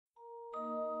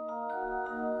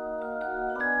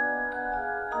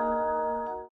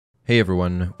Hey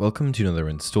everyone, welcome to another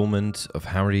installment of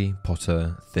Harry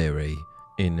Potter Theory.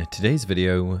 In today's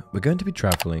video, we're going to be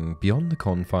travelling beyond the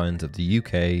confines of the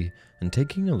UK and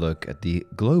taking a look at the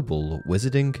global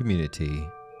wizarding community.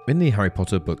 In the Harry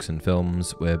Potter books and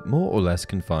films, we're more or less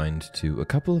confined to a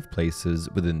couple of places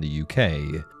within the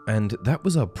UK, and that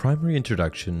was our primary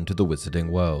introduction to the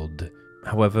wizarding world.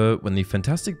 However, when the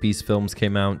Fantastic Beasts films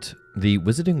came out, the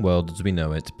wizarding world as we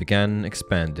know it began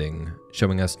expanding,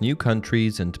 showing us new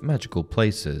countries and magical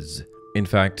places. In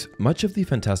fact, much of the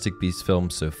Fantastic Beasts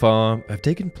films so far have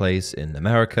taken place in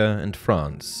America and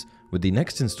France, with the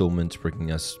next installment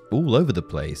bringing us all over the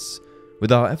place.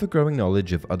 With our ever-growing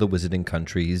knowledge of other wizarding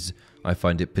countries, I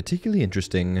find it particularly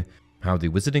interesting how the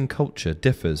wizarding culture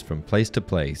differs from place to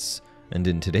place, and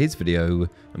in today's video,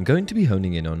 I'm going to be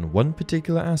honing in on one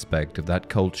particular aspect of that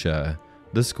culture,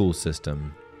 the school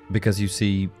system. Because you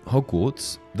see,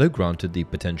 Hogwarts, though granted the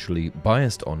potentially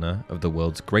biased honour of the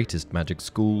world's greatest magic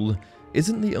school,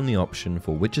 isn't the only option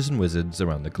for witches and wizards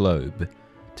around the globe.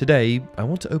 Today, I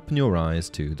want to open your eyes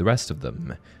to the rest of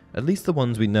them, at least the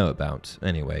ones we know about,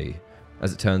 anyway.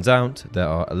 As it turns out, there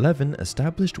are 11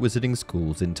 established wizarding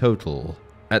schools in total.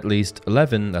 At least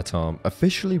 11 that are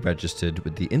officially registered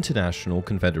with the International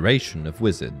Confederation of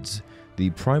Wizards, the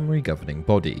primary governing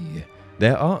body.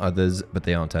 There are others, but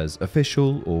they aren't as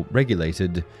official or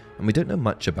regulated, and we don't know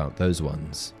much about those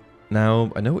ones. Now,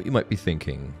 I know what you might be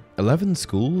thinking. 11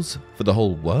 schools? For the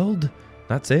whole world?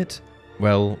 That's it?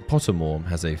 Well, Pottermore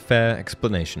has a fair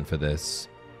explanation for this.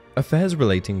 Affairs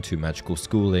relating to magical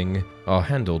schooling are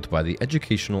handled by the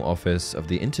Educational Office of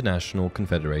the International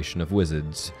Confederation of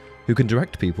Wizards, who can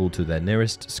direct people to their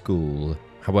nearest school.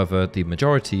 However, the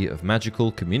majority of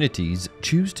magical communities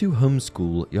choose to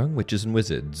homeschool young witches and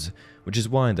wizards, which is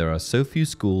why there are so few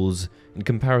schools in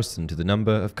comparison to the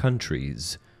number of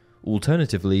countries.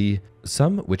 Alternatively,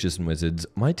 some witches and wizards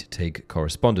might take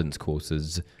correspondence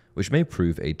courses, which may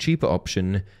prove a cheaper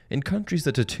option in countries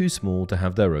that are too small to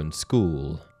have their own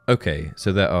school. Okay,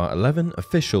 so there are 11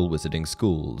 official wizarding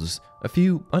schools, a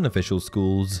few unofficial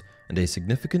schools, and a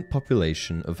significant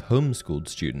population of homeschooled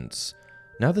students.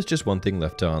 Now there's just one thing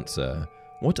left to answer.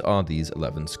 What are these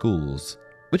 11 schools?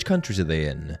 Which countries are they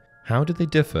in? How do they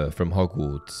differ from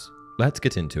Hogwarts? Let's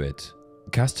get into it.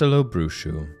 Castello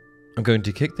Brushu. I'm going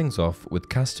to kick things off with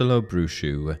Castello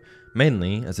Brushu,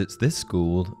 mainly as it's this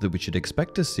school that we should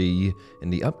expect to see in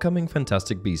the upcoming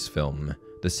Fantastic Beasts film,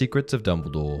 The Secrets of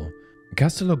Dumbledore.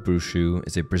 Castello Brushu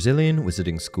is a Brazilian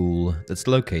wizarding school that's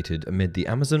located amid the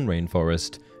Amazon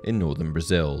rainforest in northern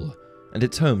Brazil, and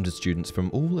it's home to students from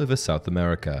all over South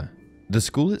America. The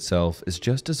school itself is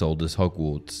just as old as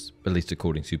Hogwarts, at least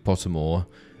according to Pottermore,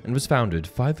 and was founded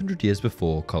 500 years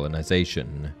before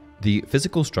colonization. The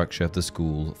physical structure of the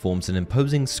school forms an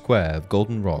imposing square of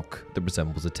golden rock that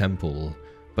resembles a temple,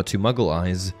 but to Muggle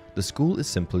eyes, the school is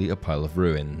simply a pile of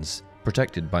ruins,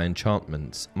 protected by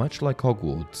enchantments much like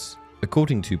Hogwarts.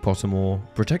 According to Pottermore,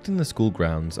 protecting the school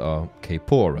grounds are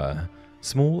Kaepora,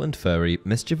 small and furry,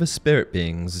 mischievous spirit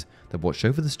beings that watch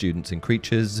over the students and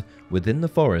creatures within the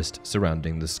forest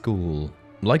surrounding the school.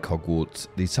 Like Hogwarts,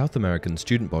 the South American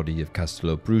student body of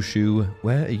Castello Brushu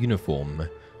wear a uniform.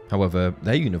 However,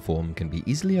 their uniform can be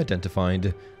easily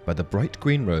identified by the bright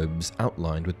green robes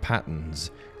outlined with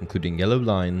patterns, including yellow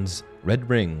lines, red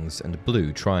rings, and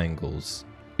blue triangles.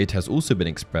 It has also been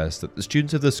expressed that the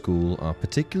students of the school are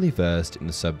particularly versed in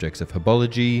the subjects of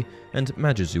herbology and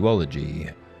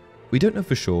magizoology. We don't know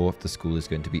for sure if the school is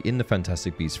going to be in the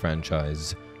Fantastic Beasts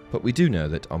franchise, but we do know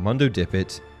that Armando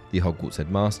Dippet, the Hogwarts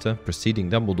headmaster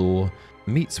preceding Dumbledore,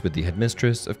 meets with the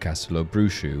headmistress of Castello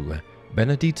Brushu,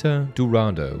 Benedita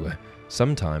Durado,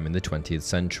 sometime in the 20th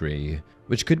century,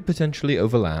 which could potentially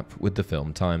overlap with the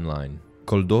film timeline.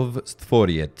 Koldov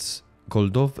Stvoriets.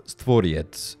 Koldov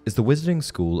Stvoriets is the wizarding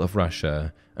school of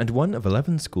Russia, and one of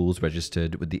 11 schools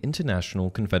registered with the International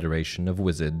Confederation of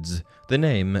Wizards. The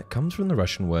name comes from the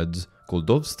Russian words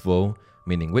Koldovstvo,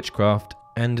 meaning witchcraft,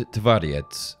 and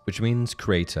Tvariets, which means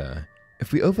creator.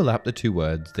 If we overlap the two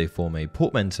words, they form a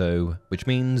portmanteau, which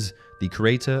means the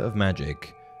creator of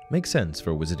magic. Makes sense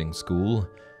for a wizarding school.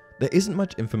 There isn't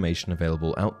much information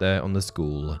available out there on the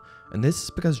school, and this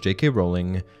is because J.K.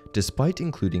 Rowling, despite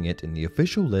including it in the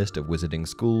official list of wizarding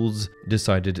schools,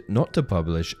 decided not to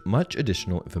publish much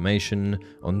additional information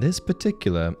on this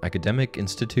particular academic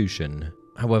institution.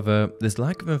 However, this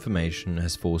lack of information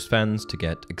has forced fans to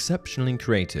get exceptionally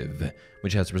creative,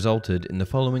 which has resulted in the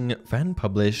following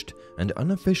fan-published and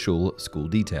unofficial school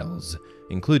details,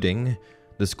 including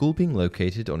the school being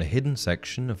located on a hidden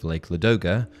section of Lake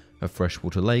Ladoga, a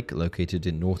freshwater lake located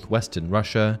in northwestern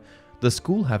Russia, the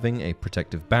school having a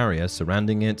protective barrier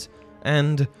surrounding it,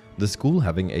 and the school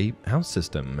having a house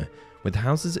system, with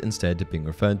houses instead being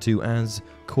referred to as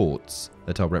courts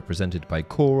that are represented by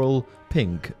coral,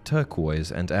 pink,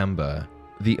 turquoise, and amber.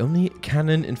 The only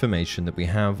canon information that we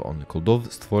have on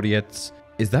Koldovstvoriets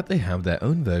is that they have their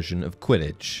own version of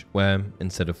Quidditch, where,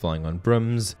 instead of flying on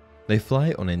brooms, they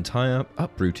fly on entire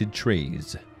uprooted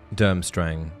trees.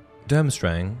 Durmstrang.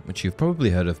 Durmstrang, which you've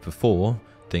probably heard of before,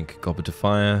 think Goblet of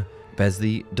Fire, bears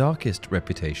the darkest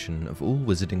reputation of all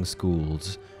wizarding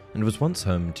schools, and was once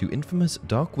home to infamous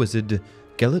dark wizard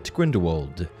Gellert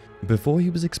Grindelwald, before he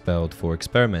was expelled for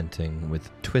experimenting with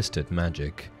twisted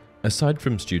magic. Aside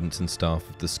from students and staff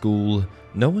of the school,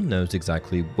 no one knows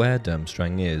exactly where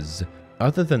Durmstrang is,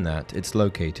 other than that it's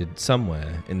located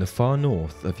somewhere in the far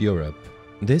north of Europe.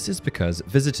 This is because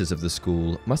visitors of the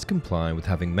school must comply with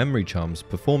having memory charms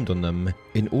performed on them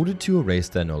in order to erase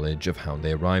their knowledge of how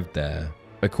they arrived there.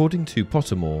 According to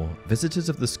Pottermore, visitors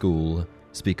of the school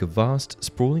speak of vast,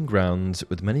 sprawling grounds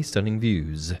with many stunning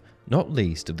views, not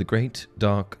least of the great,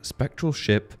 dark, spectral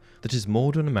ship that is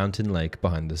moored on a mountain lake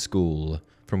behind the school,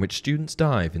 from which students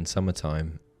dive in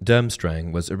summertime.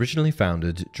 Durmstrang was originally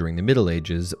founded during the Middle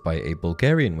Ages by a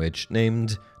Bulgarian witch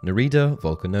named Nerida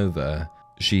Volkanova.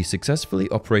 She successfully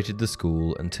operated the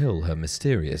school until her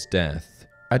mysterious death,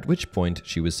 at which point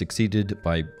she was succeeded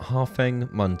by Harfeng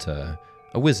Munter,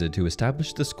 a wizard who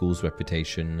established the school's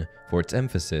reputation for its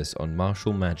emphasis on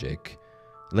martial magic.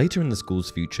 Later in the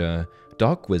school's future,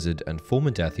 Dark Wizard and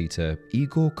former Death Eater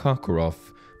Igor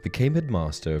Karkaroff became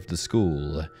headmaster of the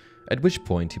school, at which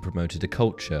point he promoted a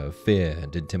culture of fear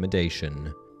and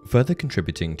intimidation, further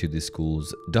contributing to the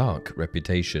school's dark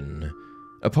reputation.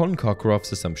 Upon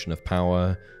Karkaroff's assumption of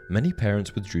power, many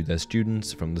parents withdrew their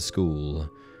students from the school.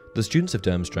 The students of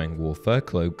Durmstrang wore fur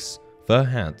cloaks, fur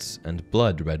hats, and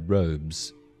blood-red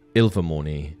robes.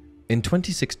 Ilvermorny. In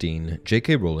 2016,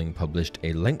 J.K. Rowling published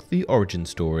a lengthy origin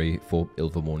story for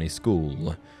Ilvermorny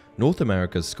School, North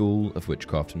America's School of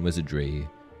Witchcraft and Wizardry.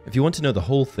 If you want to know the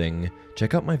whole thing,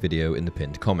 check out my video in the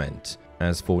pinned comment.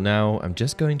 As for now, I'm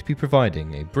just going to be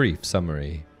providing a brief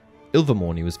summary.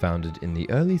 Ilvermorny was founded in the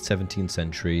early 17th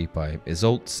century by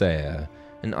Isolde Sayre,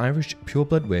 an Irish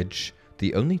pureblood witch,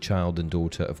 the only child and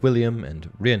daughter of William and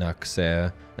Rhianach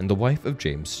Sayre, and the wife of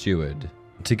James Stewart.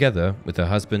 Together with her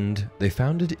husband, they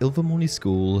founded Ilvermorny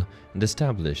School and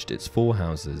established its 4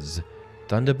 houses: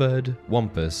 Thunderbird,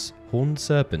 Wampus, Horned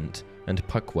Serpent, and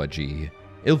Pukwudgie.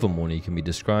 Ilvermorny can be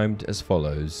described as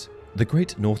follows. The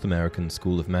Great North American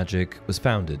School of Magic was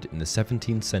founded in the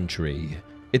 17th century.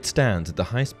 It stands at the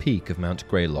highest peak of Mount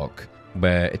Greylock,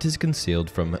 where it is concealed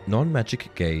from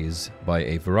non-magic gaze by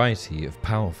a variety of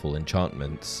powerful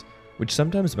enchantments, which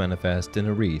sometimes manifest in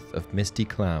a wreath of misty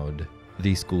cloud.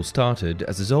 The school started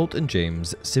as Isolde and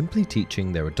James simply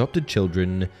teaching their adopted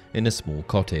children in a small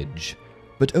cottage,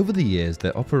 but over the years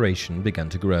their operation began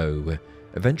to grow,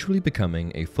 eventually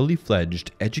becoming a fully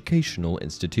fledged educational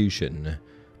institution.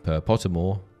 Per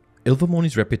Pottermore,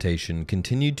 Ilvermorny's reputation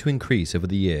continued to increase over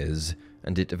the years,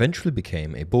 and it eventually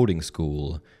became a boarding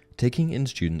school, taking in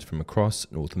students from across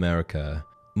North America.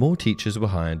 More teachers were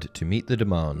hired to meet the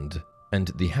demand, and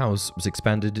the house was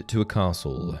expanded to a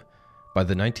castle. By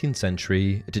the 19th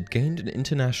century, it had gained an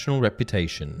international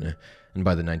reputation, and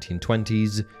by the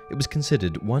 1920s, it was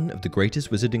considered one of the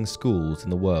greatest wizarding schools in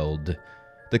the world.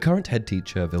 The current head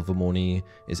teacher of Ilvermorny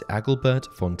is Agilbert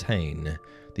Fontaine,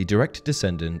 the direct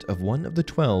descendant of one of the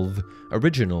 12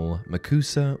 original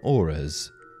Macusa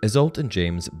Auras. Isolde and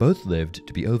James both lived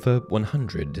to be over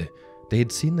 100. They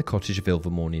had seen the cottage of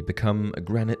Ilvermorny become a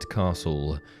granite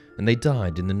castle, and they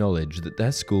died in the knowledge that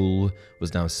their school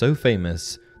was now so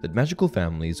famous that magical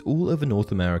families all over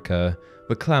North America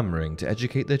were clamoring to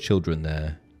educate their children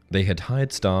there. They had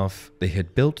hired staff, they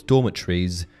had built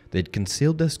dormitories, they had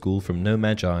concealed their school from no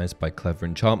magis by clever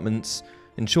enchantments.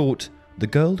 In short, the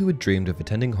girl who had dreamed of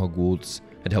attending Hogwarts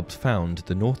had helped found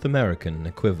the North American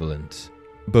equivalent.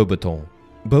 Beauxbatons.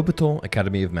 Beauxbatons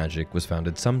Academy of Magic was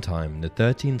founded sometime in the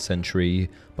 13th century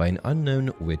by an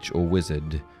unknown witch or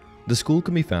wizard. The school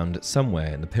can be found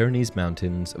somewhere in the Pyrenees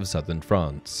Mountains of southern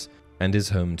France, and is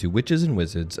home to witches and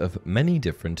wizards of many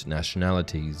different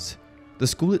nationalities. The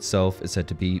school itself is said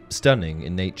to be stunning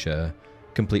in nature,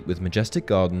 complete with majestic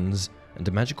gardens and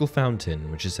a magical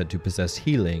fountain which is said to possess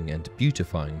healing and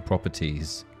beautifying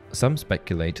properties. Some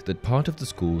speculate that part of the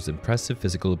school's impressive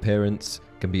physical appearance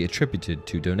can be attributed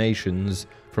to donations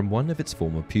from one of its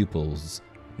former pupils,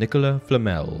 Nicolas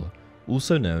Flamel,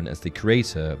 also known as the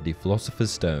creator of the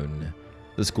Philosopher's Stone.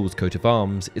 The school's coat of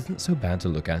arms isn't so bad to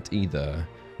look at either,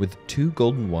 with 2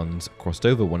 golden wands crossed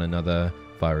over one another,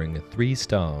 firing 3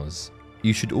 stars.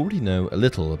 You should already know a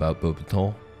little about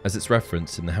Beauxbatons. as it's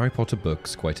referenced in the Harry Potter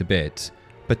books quite a bit,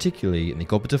 particularly in the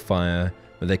Goblet of Fire,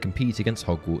 where they compete against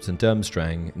Hogwarts and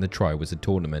Durmstrang in the Triwizard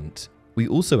Tournament. We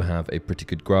also have a pretty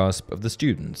good grasp of the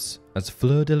students, as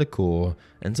Fleur Delacour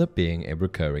ends up being a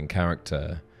recurring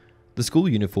character. The school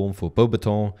uniform for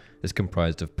Beauxbatons is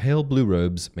comprised of pale blue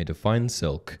robes made of fine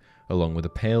silk, along with a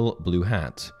pale blue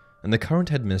hat, and the current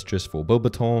headmistress for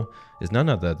Beauxbatons is none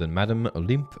other than Madame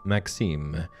Olympe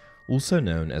Maxime, also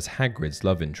known as Hagrid's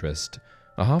love interest,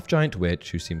 a half-giant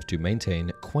witch who seems to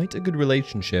maintain quite a good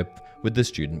relationship with the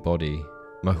student body.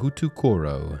 Mahutu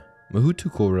Koro.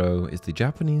 Mahutu Koro is the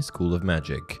Japanese school of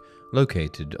magic,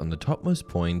 located on the topmost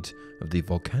point of the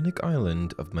volcanic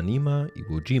island of Manima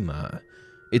Iwo Jima.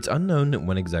 It's unknown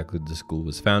when exactly the school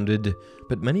was founded,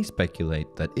 but many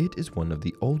speculate that it is one of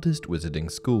the oldest wizarding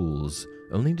schools,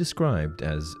 only described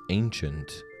as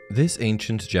ancient. This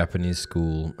ancient Japanese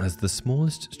school has the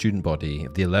smallest student body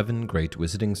of the 11 great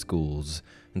wizarding schools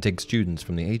and takes students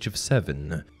from the age of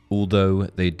 7, although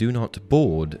they do not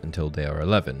board until they are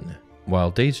 11.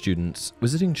 While day students,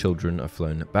 wizarding children are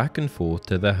flown back and forth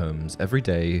to their homes every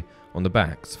day on the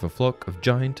backs of a flock of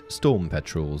giant storm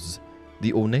petrels.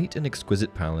 The ornate and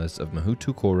exquisite palace of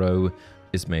Mahutu Koro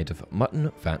is made of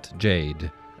mutton fat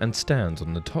jade and stands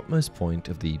on the topmost point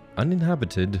of the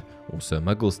uninhabited, or so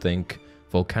muggles think,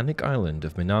 volcanic island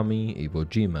of Minami Iwo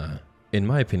Jima. In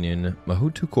my opinion,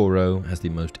 Mahutu Koro has the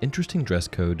most interesting dress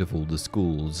code of all the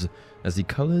schools, as the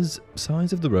colours,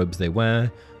 size of the robes they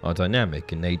wear are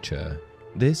dynamic in nature.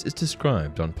 This is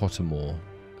described on Pottermore.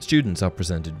 Students are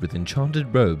presented with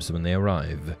enchanted robes when they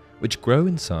arrive, which grow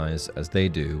in size as they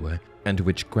do, and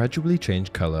which gradually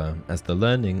change colour as the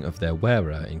learning of their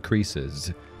wearer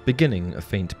increases, beginning a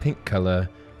faint pink colour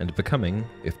and becoming,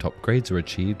 if top grades are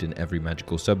achieved in every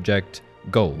magical subject,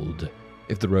 gold.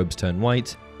 If the robes turn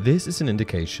white, this is an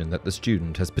indication that the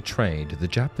student has betrayed the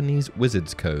Japanese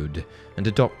wizard's code and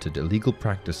adopted illegal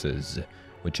practices,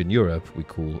 which in Europe we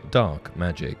call dark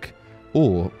magic,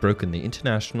 or broken the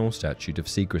international statute of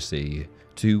secrecy.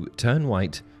 To turn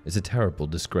white is a terrible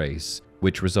disgrace,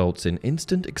 which results in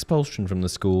instant expulsion from the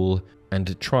school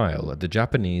and trial at the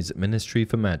Japanese Ministry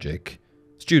for Magic.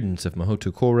 Students of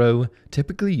Mahutu Koro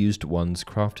typically used wands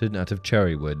crafted out of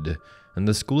cherry wood, and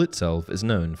the school itself is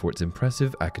known for its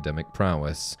impressive academic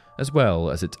prowess, as well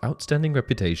as its outstanding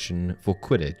reputation for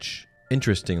Quidditch.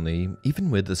 Interestingly, even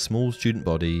with a small student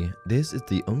body, this is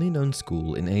the only known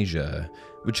school in Asia,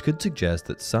 which could suggest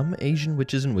that some Asian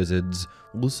witches and wizards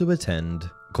also attend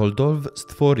Koldov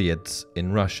Stvoriets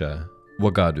in Russia.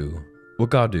 Wagadu.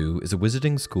 Wagadu is a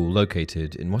wizarding school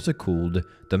located in what are called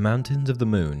the Mountains of the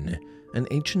Moon, an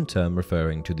ancient term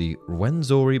referring to the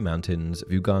Rwenzori Mountains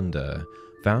of Uganda,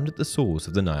 found at the source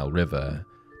of the Nile River.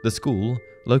 The school,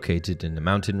 located in a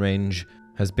mountain range,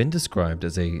 has been described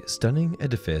as a stunning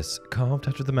edifice carved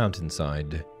out of the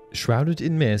mountainside, shrouded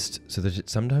in mist so that it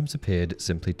sometimes appeared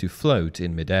simply to float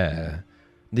in mid-air.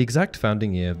 The exact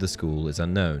founding year of the school is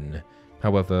unknown.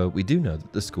 However, we do know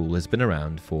that the school has been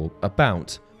around for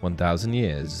about 1,000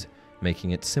 years,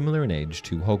 making it similar in age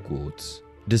to Hogwarts.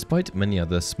 Despite many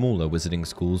other smaller wizarding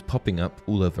schools popping up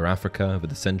all over Africa over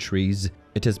the centuries,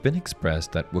 it has been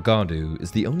expressed that Wagadu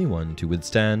is the only one to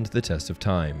withstand the test of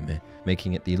time,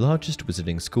 making it the largest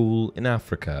wizarding school in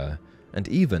Africa, and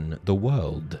even the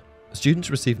world. Students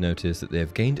receive notice that they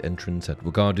have gained entrance at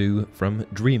Wagadu from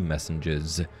dream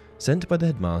messengers, sent by the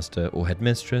headmaster or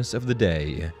headmistress of the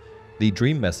day. The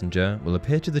dream messenger will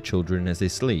appear to the children as they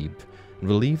sleep and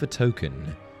will leave a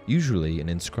token, usually an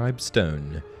inscribed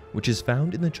stone, which is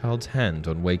found in the child's hand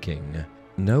on waking.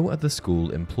 No other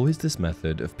school employs this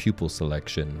method of pupil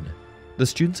selection. The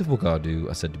students of Wagadu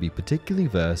are said to be particularly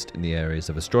versed in the areas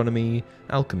of astronomy,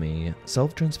 alchemy,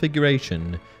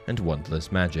 self-transfiguration, and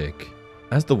wandless magic.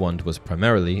 As the wand was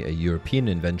primarily a European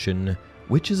invention,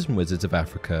 witches and wizards of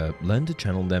Africa learned to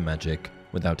channel their magic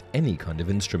without any kind of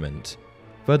instrument.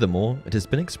 Furthermore, it has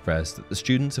been expressed that the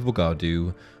students of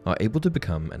Wagadu are able to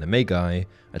become animagi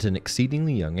at an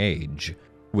exceedingly young age,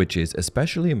 which is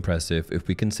especially impressive if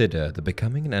we consider that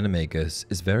becoming an animagus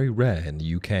is very rare in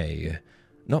the UK.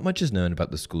 Not much is known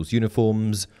about the school's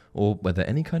uniforms, or whether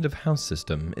any kind of house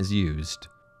system is used.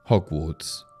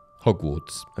 Hogwarts.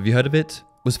 Hogwarts, have you heard of it?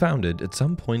 Was founded at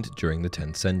some point during the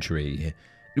 10th century.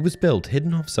 It was built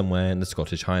hidden off somewhere in the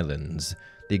Scottish Highlands.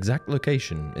 The exact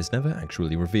location is never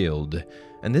actually revealed,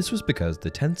 and this was because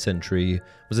the 10th century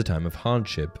was a time of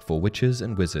hardship for witches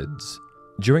and wizards.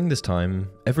 During this time,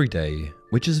 every day,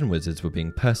 witches and wizards were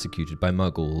being persecuted by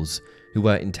muggles, who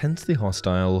were intensely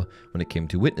hostile when it came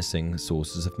to witnessing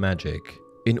sources of magic.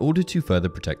 In order to further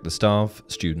protect the staff,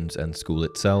 students, and school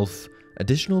itself,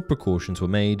 additional precautions were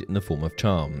made in the form of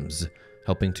charms.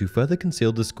 helping to further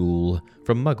conceal the school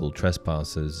from Muggle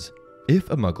trespassers. If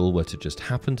a Muggle were to just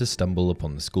happen to stumble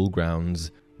upon the school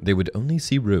grounds, they would only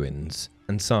see ruins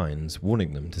and signs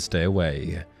warning them to stay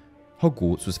away.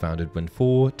 Hogwarts was founded when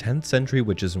 4 10th century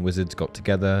witches and wizards got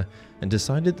together and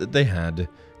decided that they had,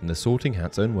 in the Sorting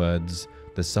Hat's own words,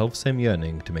 the self-same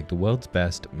yearning to make the world's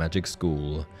best magic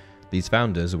school. These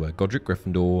founders were Godric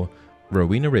Gryffindor,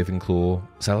 Rowena Ravenclaw,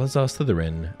 Salazar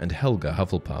Slytherin, and Helga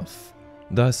Hufflepuff.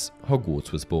 Thus,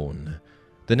 Hogwarts was born.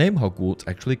 The name Hogwarts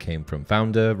actually came from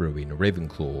founder Rowena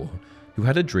Ravenclaw, who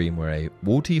had a dream where a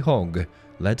warty hog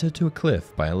led her to a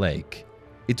cliff by a lake.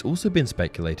 It's also been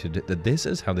speculated that this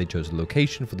is how they chose a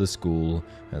location for the school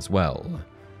as well.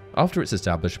 After its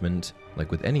establishment,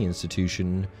 like with any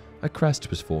institution, a crest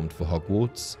was formed for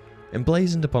Hogwarts.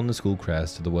 Emblazoned upon the school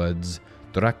crest are the words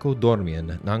Draco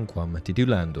dormian nanquam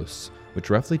titulandus, which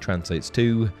roughly translates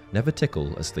to "Never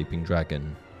tickle a sleeping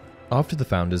dragon." After the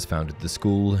founders founded the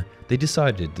school, they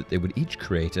decided that they would each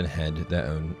create and head their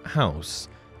own house,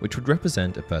 which would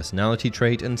represent a personality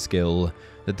trait and skill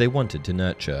that they wanted to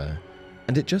nurture.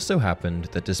 And it just so happened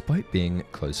that despite being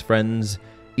close friends,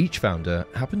 each founder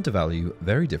happened to value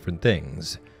very different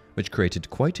things, which created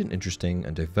quite an interesting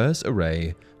and diverse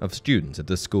array of students at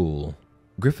the school.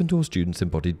 Gryffindor students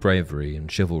embodied bravery and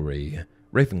chivalry,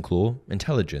 Ravenclaw,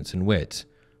 intelligence and wit,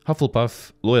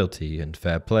 Hufflepuff, loyalty and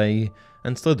fair play,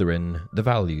 and Slytherin, the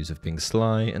values of being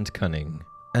sly and cunning.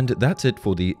 And that's it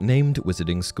for the named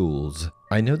wizarding schools.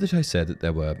 I know that I said that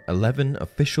there were 11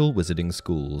 official wizarding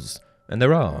schools, and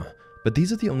there are, but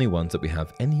these are the only ones that we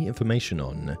have any information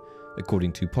on.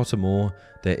 According to Pottermore,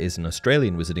 there is an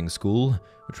Australian wizarding school,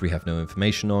 which we have no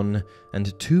information on,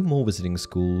 and 2 more wizarding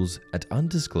schools at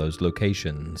undisclosed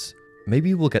locations.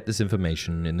 Maybe we'll get this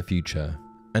information in the future.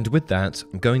 And with that,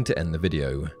 I'm going to end the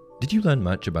video. Did you learn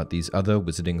much about these other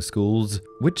wizarding schools?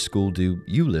 Which school do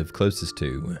you live closest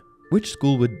to? Which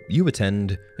school would you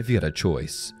attend if you had a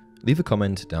choice? Leave a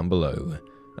comment down below.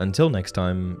 Until next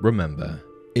time, remember,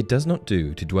 it does not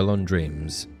do to dwell on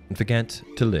dreams and forget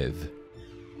to live.